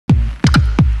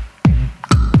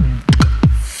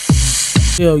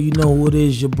Yo, you know who it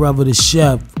is, your brother the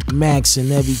chef,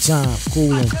 Maxin every time,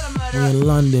 coolin'. We in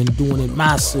London doing it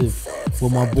massive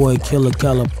with my boy Killa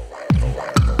Kela.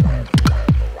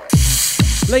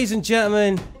 Ladies and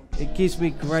gentlemen, it gives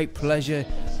me great pleasure.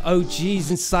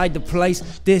 OG's inside the place.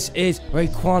 This is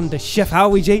Raekwon, the chef. How are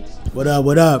we, G? What up,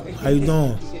 what up? How you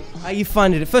doing? How you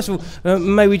finding it? First of all,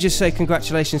 may we just say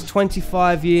congratulations,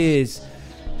 25 years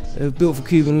built for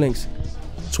Cuban links.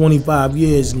 25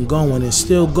 years and going, and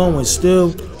still going,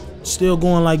 still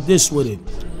going like this with it.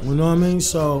 You know what I mean?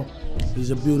 So it's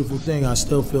a beautiful thing. I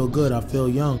still feel good. I feel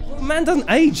young. Man doesn't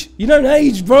age. You don't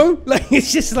age, bro. Like,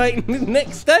 it's just like the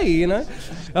next day, you know?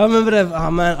 I remember that.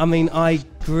 Oh man, I mean, I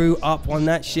grew up on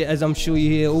that shit, as I'm sure you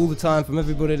hear all the time from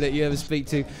everybody that you ever speak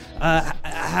to.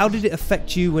 How did it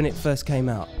affect you when it first came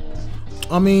out?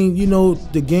 I mean, you know,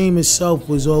 the game itself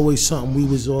was always something we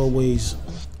was always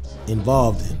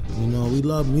involved in. You know, we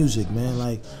love music, man.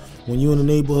 Like, when you're in the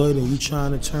neighborhood and you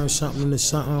trying to turn something into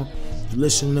something, you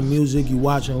listen to music, you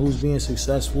watching who's being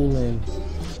successful and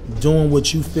doing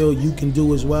what you feel you can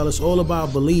do as well. It's all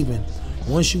about believing.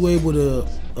 Once you're able to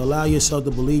allow yourself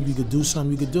to believe you could do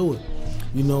something, you could do it.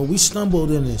 You know, we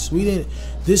stumbled in this.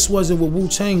 This wasn't with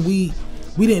Wu-Tang. We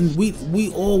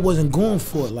all wasn't going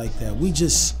for it like that. We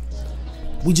just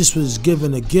was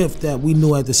given a gift that we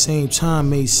knew at the same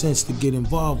time made sense to get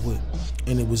involved with.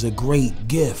 And it was a great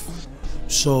gift.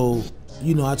 So,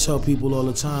 you know, I tell people all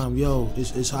the time, yo,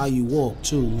 it's how you walk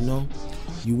too, you know?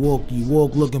 You walk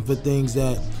looking for things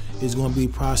that is gonna be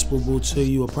prosperable to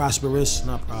you, or prosperous,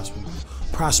 not prosperable,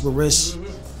 prosperous.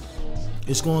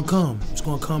 It's gonna come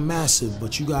massive,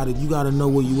 but you gotta know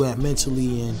where you at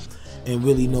mentally and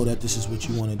really know that this is what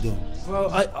you wanna do.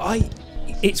 Well,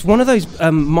 it's one of those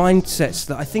mindsets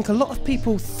that I think a lot of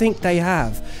people think they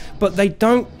have, but they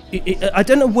don't. I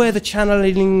don't know where the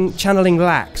channeling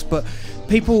lacks, but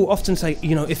people often say,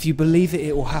 you know, if you believe it,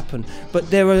 it will happen. But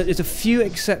there's a few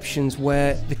exceptions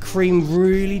where the cream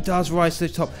really does rise to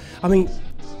the top. I mean,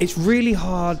 it's really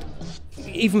hard,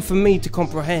 even for me, to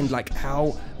comprehend like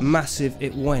how massive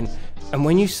it went. And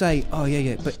when you say, oh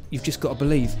yeah, but you've just got to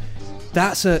believe,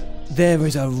 there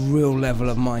is a real level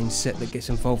of mindset that gets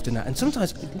involved in that, and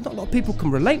sometimes not a lot of people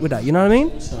can relate with that. You know what I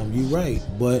mean? You're right,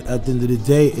 but at the end of the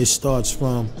day, it starts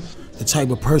from the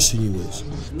type of person you is.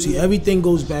 See, everything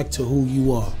goes back to who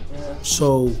you are.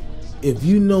 So if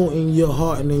you know in your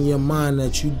heart and in your mind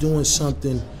that you're doing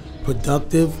something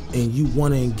productive and you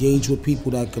want to engage with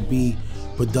people that could be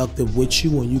productive with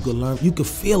you and you can learn, you can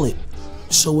feel it.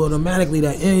 So automatically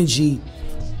that energy,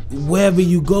 wherever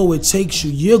you go, it takes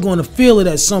you. You're gonna feel it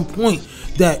at some point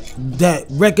that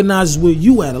recognizes where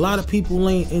you at. A lot of people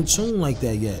ain't in tune like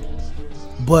that yet.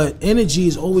 But energy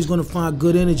is always gonna find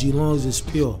good energy as long as it's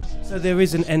pure. So there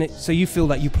is an energy. So you feel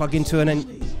that you plug into an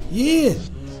energy. Yeah,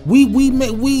 we real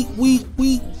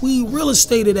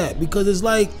estated that, because it's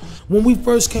like when we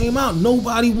first came out,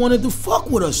 nobody wanted to fuck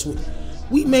with us.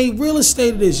 We made real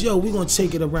estate of this. Yo, we gonna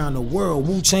take it around the world.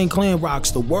 Wu-Tang Clan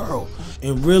rocks the world,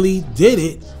 and really did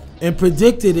it. And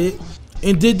predicted it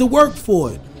and did the work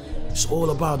for it. It's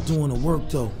all about doing the work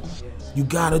though. You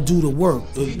gotta do the work.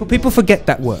 But people forget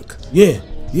that work. Yeah.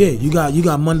 You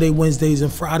got Monday, Wednesdays,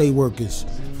 and Friday workers.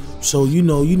 So you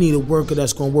know you need a worker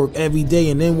that's gonna work every day,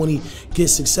 and then when he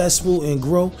gets successful and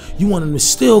grow, you want him to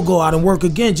still go out and work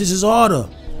again just as harder.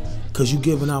 Cause you're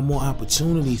giving out more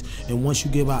opportunities. And once you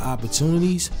give out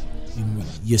opportunities,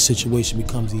 your situation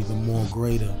becomes even more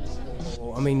greater.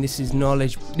 I mean, this is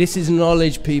knowledge. This is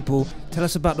knowledge, people. Tell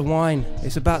us about the wine.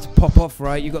 It's about to pop off,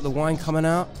 right? You got the wine coming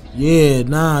out? Yeah,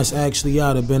 nah, it's actually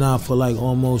out. It's been out for like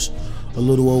almost a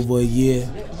little over a year.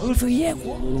 Over a year? A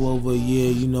little over a year.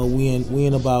 You know, we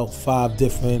in about probably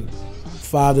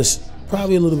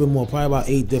a little bit more, probably about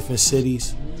 8 different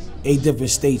cities, 8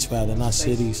 different states rather, not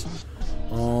cities.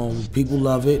 People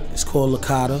love it. It's called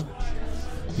Killa Kela.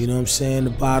 You know what I'm saying? The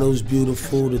bottle's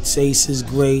beautiful. The taste is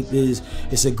great.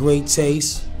 It's a great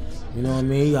taste. You know what I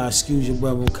mean? You gotta excuse your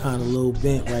brother. I'm kind of a little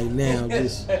bent right now.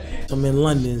 I'm in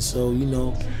London, so you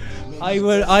know.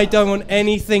 I don't want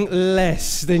anything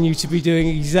less than you to be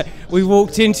doing We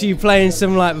walked into you playing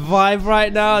some like vibe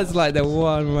right now. It's like the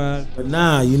one, man. But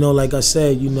nah, you know, like I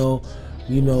said, you know,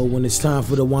 when it's time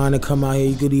for the wine to come out here,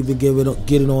 you could even get it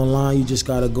online. You just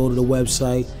gotta go to the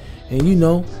website, and you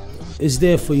know, it's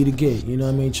there for you to get. You know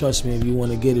what I mean? Trust me, if you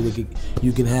want to get it,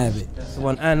 you can have it. That's the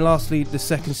one. And lastly, the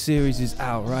second series is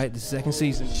out, right? The second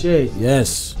season. Shit,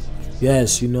 yes.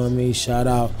 You know what I mean? Shout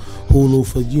out Hulu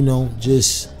for, you know,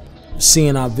 just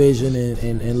seeing our vision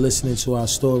and listening to our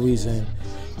stories and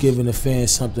giving the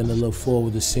fans something to look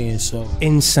forward to seeing. So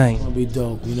insane. It's gonna be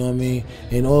dope, you know what I mean?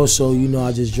 And also, you know,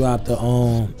 I just dropped a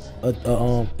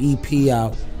EP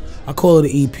out I call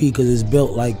it an EP because it's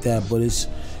built like that, but it's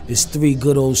 3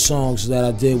 good old songs that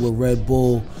I did with Red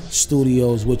Bull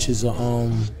Studios, which is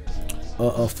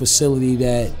a facility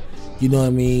that, you know what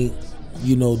I mean,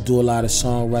 you know, do a lot of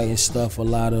songwriting stuff, a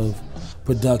lot of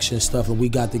production stuff, and we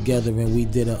got together and we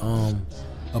did a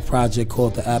project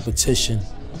called The Appetition.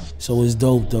 So it's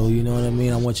dope though, you know what I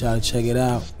mean? I want y'all to check it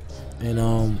out. And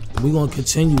we're gonna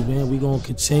continue, man. We're gonna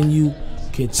continue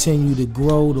to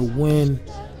grow, to win,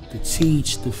 to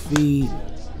teach, to feed,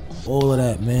 all of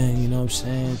that, man, you know what I'm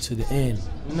saying, to the end.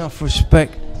 Enough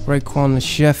respect, Raekwon the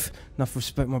chef. Enough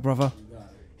respect, my brother.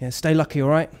 Yeah, stay lucky, all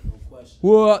right? No question.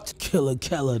 What? Killa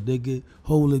Kela, nigga.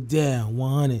 Hold it down,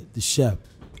 100, the chef.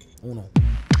 Hold on.